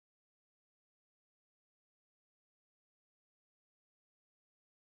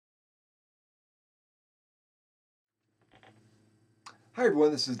Hi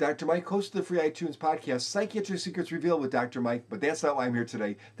everyone, this is Dr. Mike, host of the free iTunes podcast, Psychiatric Secrets Revealed with Dr. Mike, but that's not why I'm here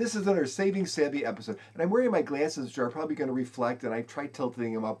today. This is another Saving Savvy episode, and I'm wearing my glasses, which are probably going to reflect, and I tried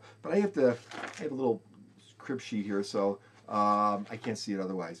tilting them up, but I have a little crib sheet here, so I can't see it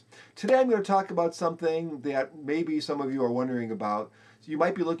otherwise. Today I'm going to talk about something that maybe some of you are wondering about. So you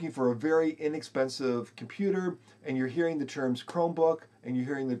might be looking for a very inexpensive computer, and you're hearing the terms Chromebook, and you're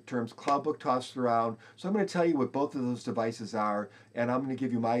hearing the terms Cloudbook tossed around. So I'm going to tell you what both of those devices are, and I'm going to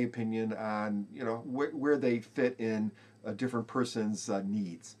give you my opinion on where they fit in a different person's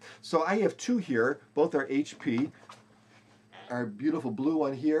needs. So I have two here. Both are HP. Our beautiful blue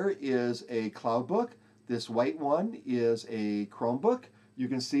one here is a Cloudbook. This white one is a Chromebook. You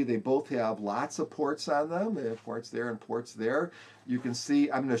can see they both have lots of ports on them. They have ports there and ports there. You can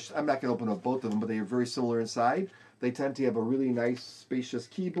see, I'm not going to open up both of them, but they are very similar inside. They tend to have a really nice, spacious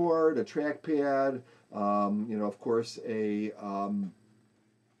keyboard, a trackpad, of course, a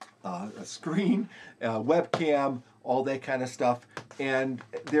screen, a webcam, all that kind of stuff. And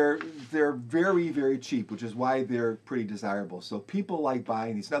they're very, very cheap, which is why they're pretty desirable. So people like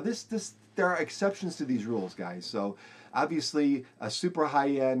buying these. Now, there are exceptions to these rules, guys. So obviously, a super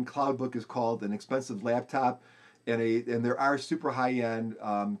high-end Cloudbook is called an expensive laptop, and there are super high-end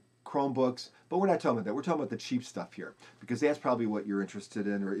Chromebooks, but we're not talking about that. We're talking about the cheap stuff here, because that's probably what you're interested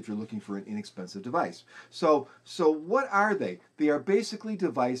in, or if you're looking for an inexpensive device. So what are they? They are basically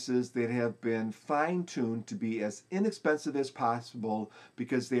devices that have been fine-tuned to be as inexpensive as possible,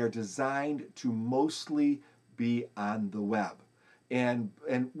 because they are designed to mostly be on the web. And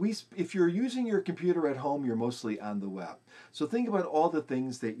if you're using your computer at home, you're mostly on the web. So think about all the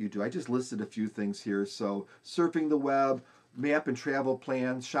things that you do. I just listed a few things here. So surfing the web, map and travel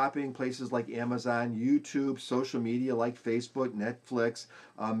plans, shopping places like Amazon, YouTube, social media like Facebook, Netflix,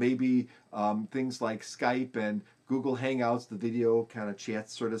 maybe things like Skype and Google Hangouts, the video kind of chat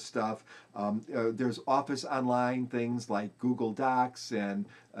sort of stuff. There's Office Online things like Google Docs and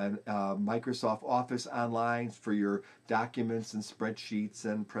Microsoft Office Online for your documents and spreadsheets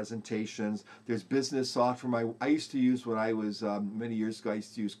and presentations. There's business software. I used to use, when I was many years ago, I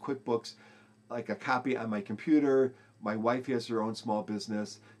used to use QuickBooks, like a copy on my computer. My wife has her own small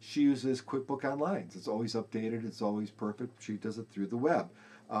business. She uses QuickBook Online. It's always updated. It's always perfect. She does it through the web.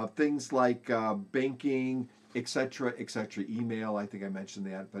 Things like banking, etc., etc., email, I think I mentioned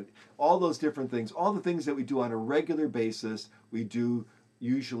that. But all those different things, all the things that we do on a regular basis, we do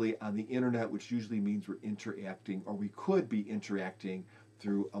usually on the internet, which usually means we're interacting, or we could be interacting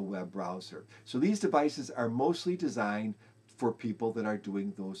through a web browser. So these devices are mostly designed for people that are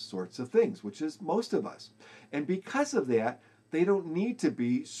doing those sorts of things, which is most of us. And because of that, they don't need to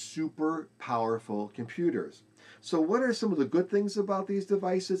be super powerful computers. So what are some of the good things about these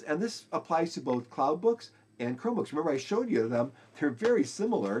devices? And this applies to both Cloudbooks and Chromebooks. Remember, I showed you them. They're very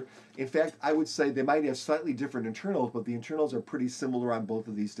similar. In fact, I would say they might have slightly different internals, but the internals are pretty similar on both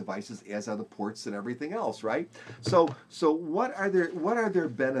of these devices, as are the ports and everything else, right? So what are their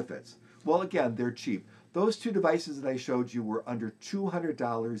benefits? Well, again, they're cheap. Those two devices that I showed you were under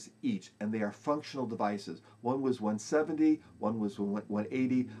 $200 each, and they are functional devices. One was $170, one was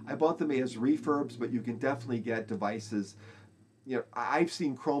 $180. I bought them as refurbs, but you can definitely get devices. I've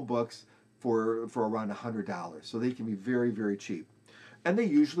seen Chromebooks for around $100, so they can be very, very cheap. And they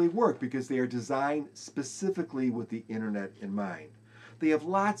usually work because they are designed specifically with the internet in mind. They have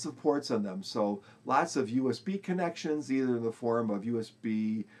lots of ports on them, so lots of USB connections, either in the form of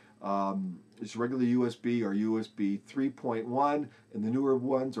USB, it's regular USB or USB 3.1 in the newer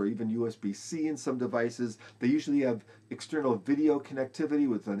ones, or even USB-C in some devices. They usually have external video connectivity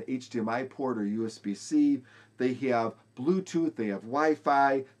with an HDMI port or USB-C. They have Bluetooth, they have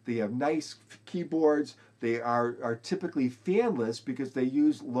Wi-Fi, they have nice keyboards. They are typically fanless because they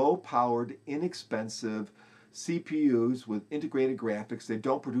use low-powered, inexpensive CPUs with integrated graphics. They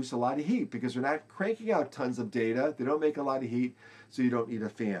don't produce a lot of heat because they're not cranking out tons of data. They don't make a lot of heat, so you don't need a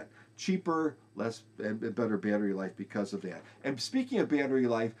fan. Cheaper, less, and better battery life because of that. And speaking of battery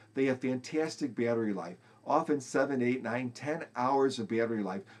life, they have fantastic battery life. Often 7, 8, 9, 10 hours of battery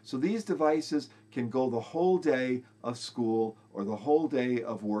life. So these devices can go the whole day of school or the whole day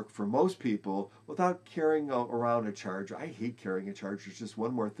of work for most people without carrying around a charger. I hate carrying a charger. It's just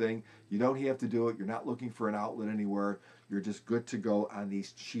one more thing. You don't have to do it. You're not looking for an outlet anywhere. You're just good to go on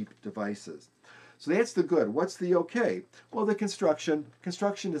these cheap devices. So that's the good. What's the okay? Well, the construction.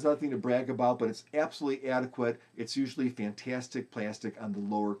 Construction is nothing to brag about, but it's absolutely adequate. It's usually fantastic plastic on the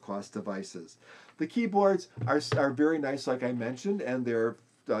lower cost devices. The keyboards are very nice, like I mentioned, and they're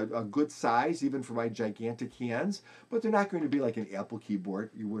a good size, even for my gigantic hands, but they're not going to be like an Apple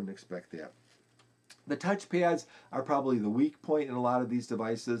keyboard. You wouldn't expect that. The touchpads are probably the weak point in a lot of these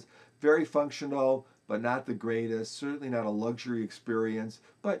devices. Very functional, but not the greatest. Certainly not a luxury experience,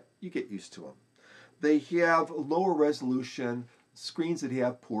 but you get used to them. They have lower resolution screens that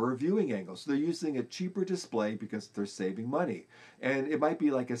have poorer viewing angles. So they're using a cheaper display because they're saving money. And it might be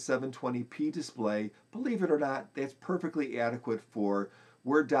like a 720p display. Believe it or not, that's perfectly adequate for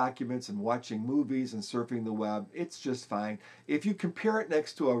Word documents and watching movies and surfing the web. It's just fine. If you compare it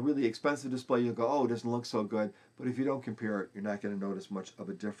next to a really expensive display, you'll go, oh, it doesn't look so good. But if you don't compare it, you're not going to notice much of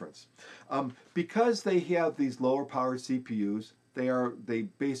a difference. Because they have these lower powered CPUs, they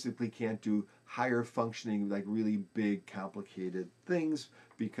basically can't do higher functioning, like really big, complicated things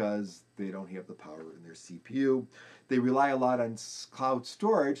because they don't have the power in their CPU. They rely a lot on cloud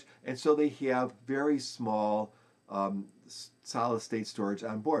storage, and so they have very small solid state storage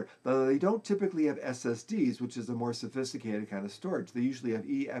on board. Now, they don't typically have SSDs, which is a more sophisticated kind of storage. They usually have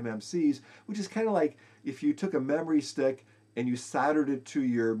eMMCs, which is kind of like if you took a memory stick and you soldered it to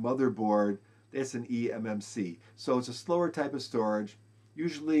your motherboard. That's an eMMC. So it's a slower type of storage,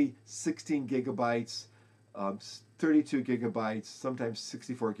 usually 16 gigabytes, 32 gigabytes, sometimes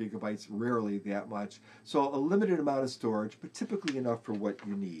 64 gigabytes, rarely that much. So a limited amount of storage, but typically enough for what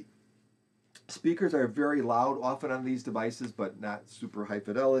you need. Speakers are very loud often on these devices, but not super high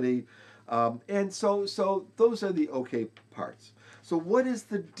fidelity. And so those are the okay parts. So what is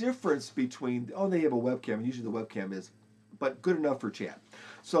the difference between, oh, they have a webcam, and usually the webcam is, but good enough for chat.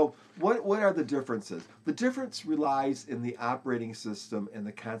 So what are the differences? The difference relies in the operating system and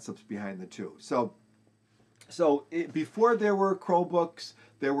the concepts behind the two. Before there were Chromebooks,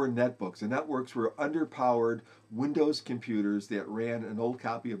 there were netbooks. And networks were underpowered Windows computers that ran an old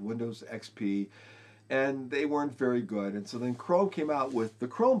copy of Windows XP, and they weren't very good. And so then Chrome came out with the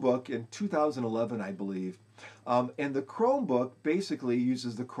Chromebook in 2011, I believe. And the Chromebook basically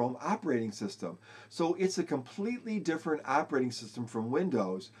uses the Chrome operating system. So it's a completely different operating system from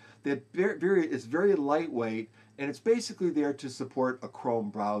Windows that is very lightweight, and it's basically there to support a Chrome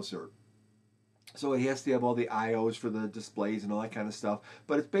browser. So it has to have all the IOs for the displays and all that kind of stuff.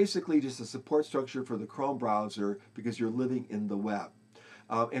 But it's basically just a support structure for the Chrome browser because you're living in the web.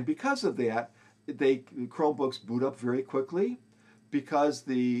 And because of that, Chromebooks boot up very quickly. Because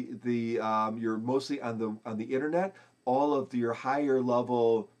you're mostly on the internet, all of your higher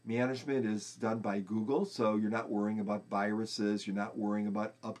level management is done by Google, so you're not worrying about viruses, you're not worrying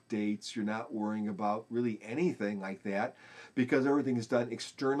about updates, you're not worrying about really anything like that, because everything is done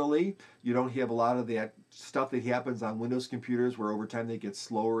externally. You don't have a lot of that stuff that happens on Windows computers where over time they get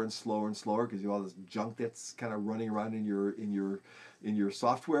slower and slower and slower because you have all this junk that's kind of running around in your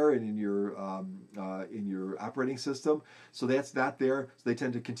software and in your operating system. So that's not there. So they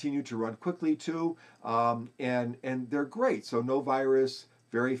tend to continue to run quickly too, and they're great. So no virus,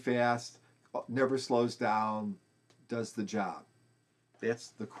 very fast, never slows down, does the job. That's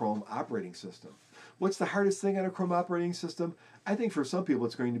the Chrome operating system. What's the hardest thing on a Chrome operating system? I think for some people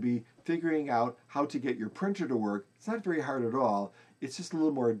it's going to be figuring out how to get your printer to work. It's not very hard at all. It's just a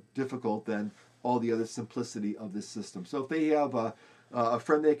little more difficult than all the other simplicity of this system. So if they have a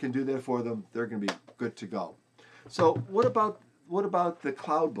friend that can do that for them, they're going to be good to go. So what about the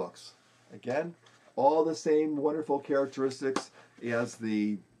Cloudbooks? Again, all the same wonderful characteristics as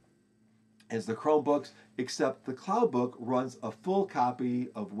the Chromebooks, except the Cloudbook runs a full copy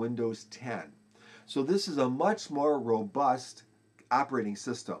of Windows 10. So this is a much more robust operating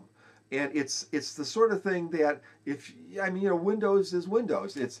system. And it's the sort of thing that Windows is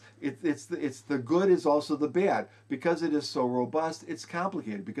Windows. It's the good is also the bad. Because it is so robust, it's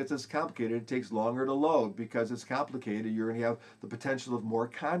complicated. Because it's complicated, it takes longer to load. Because it's complicated, you're going to have the potential of more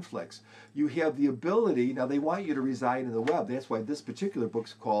conflicts. You have the ability, now they want you to reside in the web. That's why this particular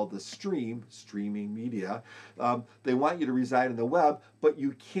book's called the streaming media. They want you to reside in the web, but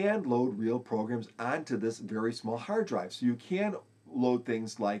you can load real programs onto this very small hard drive. So you can load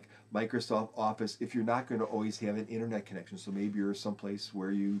things like Microsoft Office if you're not going to always have an internet connection. So maybe you're someplace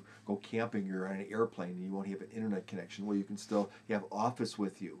where you go camping, you're on an airplane, and you won't have an internet connection. Well, you can still have Office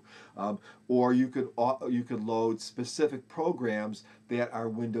with you. Or you could load specific programs that are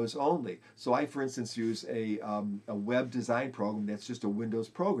Windows only. So I, for instance, use a web design program that's just a Windows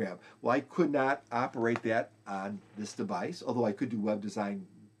program. Well, I could not operate that on this device, although I could do web design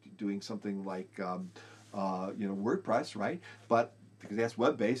doing something like WordPress, right? But because that's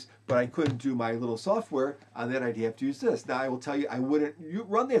web-based, but I couldn't do my little software on that. I'd have to use this. Now I will tell you, I wouldn't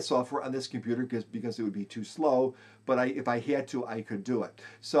run that software on this computer because it would be too slow. But if I had to, I could do it.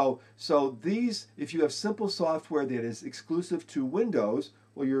 So these, if you have simple software that is exclusive to Windows,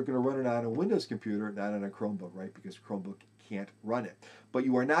 well, you're going to run it on a Windows computer, not on a Chromebook, right? Because Chromebook can't run it. But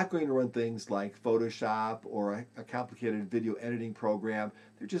you are not going to run things like Photoshop or a complicated video editing program.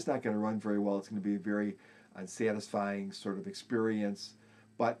 They're just not going to run very well. It's going to be a very unsatisfying sort of experience,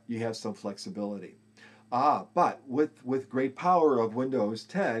 but you have some flexibility. But with great power of Windows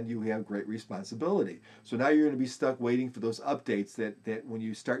 10, you have great responsibility. So now you're going to be stuck waiting for those updates that when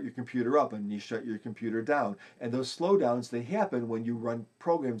you start your computer up and you shut your computer down. And those slowdowns, they happen when you run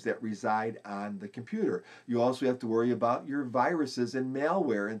programs that reside on the computer. You also have to worry about your viruses and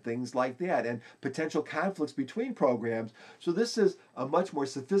malware and things like that, and potential conflicts between programs. So this is a much more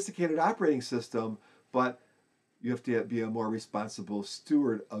sophisticated operating system, but you have to be a more responsible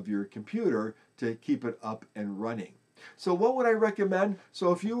steward of your computer to keep it up and running. So what would I recommend?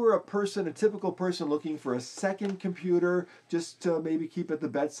 So if you were a typical person looking for a second computer, just to maybe keep at the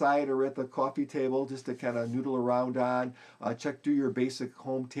bedside or at the coffee table, just to kind of noodle around on, do your basic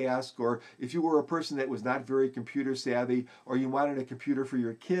home task, or if you were a person that was not very computer savvy, or you wanted a computer for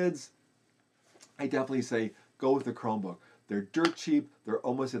your kids, I definitely say go with the Chromebook. They're dirt cheap. They're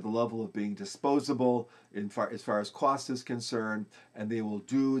almost at the level of being disposable as far as cost is concerned, and they will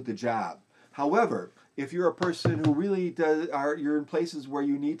do the job. However, if you're a person who really you're in places where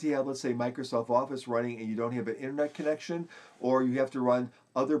you need to have, let's say, Microsoft Office running and you don't have an internet connection, or you have to run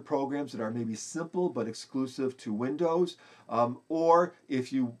other programs that are maybe simple but exclusive to Windows, or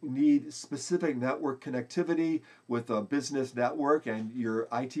if you need specific network connectivity with a business network and your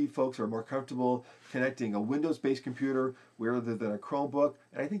IT folks are more comfortable connecting a Windows-based computer rather than a Chromebook,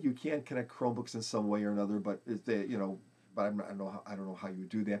 and I think you can connect Chromebooks in some way or another, but but I don't know how you would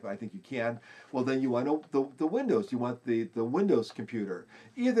do that, but I think you can. Well, then you want the Windows. You want the Windows computer.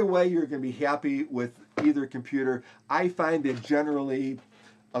 Either way, you're going to be happy with either computer. I find that generally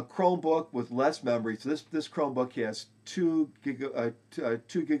a Chromebook with less memory. So this Chromebook has 2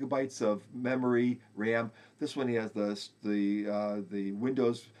 gigabytes of memory RAM. This one has the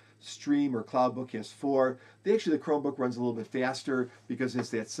Windows Stream or Cloudbook has 4. The Chromebook runs a little bit faster because it's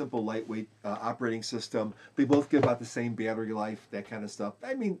that simple, lightweight operating system. They both give about the same battery life, that kind of stuff.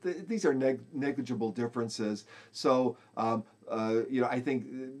 I mean, these are negligible differences. So, I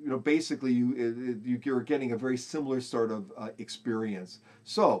think, basically you're getting a very similar sort of experience.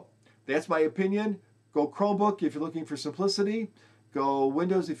 So, that's my opinion. Go Chromebook if you're looking for simplicity. Go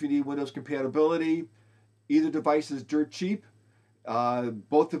Windows if you need Windows compatibility. Either device is dirt cheap.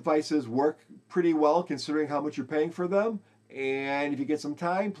 Both devices work pretty well considering how much you're paying for them. And if you get some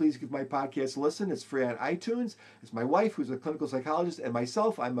time, please give my podcast a listen. It's free on iTunes. It's my wife, who's a clinical psychologist, and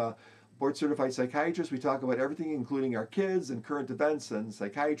myself. I'm a board-certified psychiatrist. We talk about everything, including our kids and current events and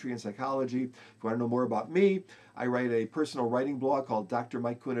psychiatry and psychology. If you want to know more about me, I write a personal writing blog called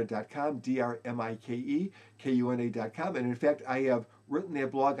drmikekuna.com, drmikekuna.com. And in fact, I have written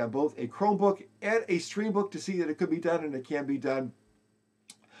that blog on both a Chromebook and a Streambook to see that it could be done, and it can be done.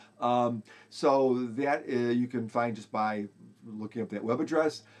 So that you can find just by looking up that web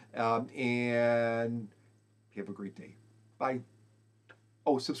address. And have a great day. Bye.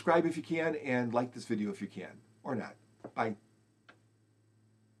 Oh, subscribe if you can, and like this video if you can, or not. Bye.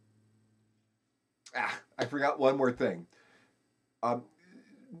 I forgot one more thing.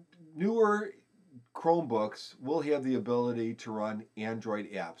 Newer Chromebooks will have the ability to run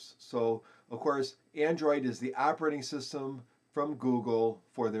Android apps. So, of course, Android is the operating system from Google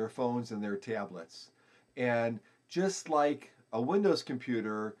for their phones and their tablets. And just like a Windows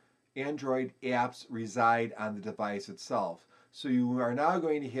computer, Android apps reside on the device itself. So you are now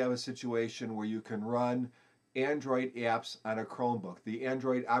going to have a situation where you can run Android apps on a Chromebook. The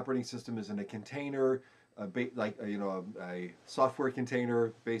Android operating system is in a container, a software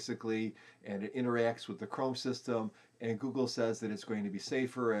container basically, and it interacts with the Chrome system. And Google says that it's going to be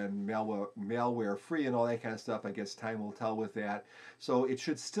safer and malware free and all that kind of stuff. I guess time will tell with that. So it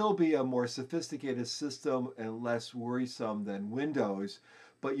should still be a more sophisticated system and less worrisome than Windows.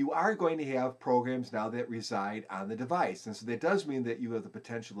 But you are going to have programs now that reside on the device. And so that does mean that you have the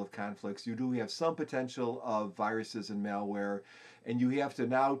potential of conflicts. You do have some potential of viruses and malware. And you have to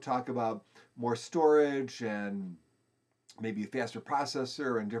now talk about more storage and maybe a faster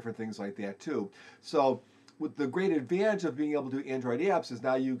processor and different things like that too. So with the great advantage of being able to do Android apps is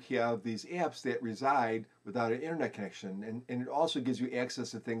now you have these apps that reside without an internet connection. And it also gives you access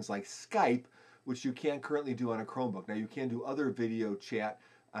to things like Skype, which you can't currently do on a Chromebook. Now you can do other video chat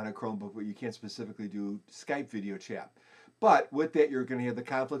on a Chromebook, but you can't specifically do Skype video chat. But with that, you're going to have the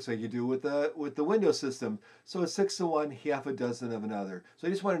conflicts like you do with the Windows system. So it's 6 to 1, half a dozen of another. So I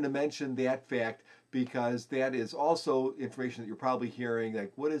just wanted to mention that fact because that is also information that you're probably hearing.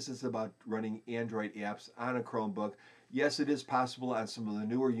 Like, what is this about running Android apps on a Chromebook? Yes, it is possible on some of the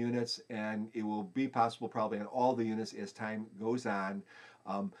newer units, and it will be possible probably on all the units as time goes on.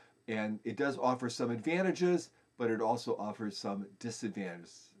 And it does offer some advantages, but it also offers some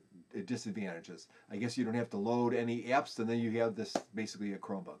disadvantages. I guess you don't have to load any apps, and then you have this basically a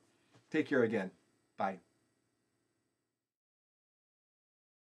Chromebook. Take care again. Bye.